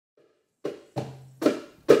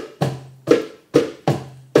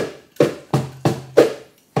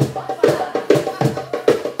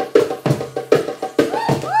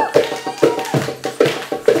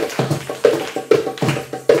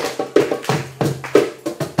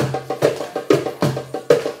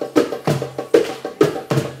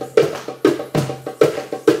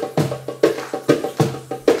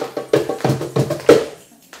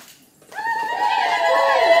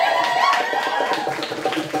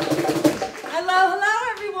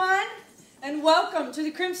and welcome to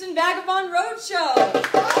the Crimson Vagabond Roadshow.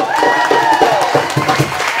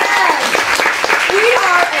 We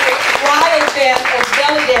are a wild band of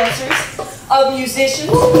belly dancers, of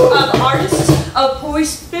musicians, of artists, of poi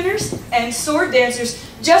spinners, and sword dancers,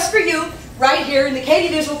 just for you, right here in the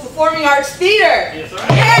Katy Visual Performing Arts Theater. Yes, sir.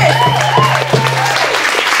 Yes.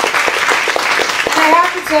 And I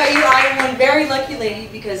have to tell you, I am one very lucky lady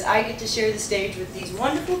because I get to share the stage with these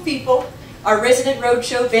wonderful people, our resident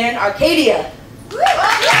roadshow band, Arcadia. And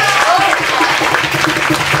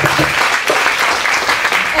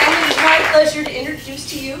it is my pleasure to introduce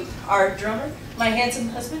to you our drummer, my handsome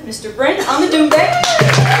husband, Mr. Brent, on the doumbek.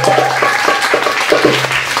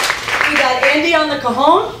 We got Andy on the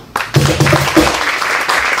cajon.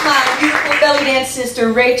 My beautiful belly dance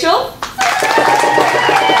sister, Rachel.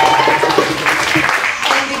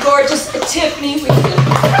 And the gorgeous Tiffany with you.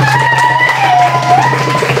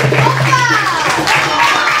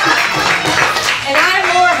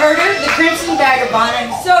 The Crimson Vagabond.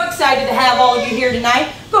 I'm so excited to have all of you here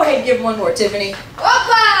tonight. Go ahead and give one more, Tiffany. That's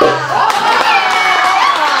right.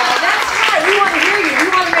 We want to hear you. We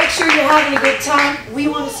want to make sure you're having a good time. We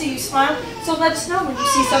want to see you smile. So let us know when you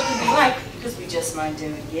see something you like, because we just might do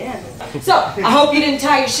it again. So I hope you didn't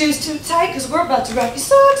tie your shoes too tight, because we're about to rock your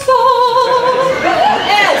socks off.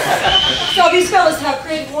 Yes. So these fellas have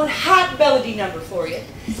created one hot Beledi number for you.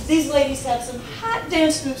 These ladies have some hot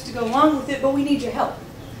dance moves to go along with it, but we need your help.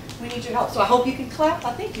 We need your help. So I hope you can clap.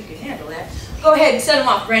 I think you can handle that. Go ahead and set them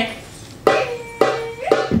off, Brent.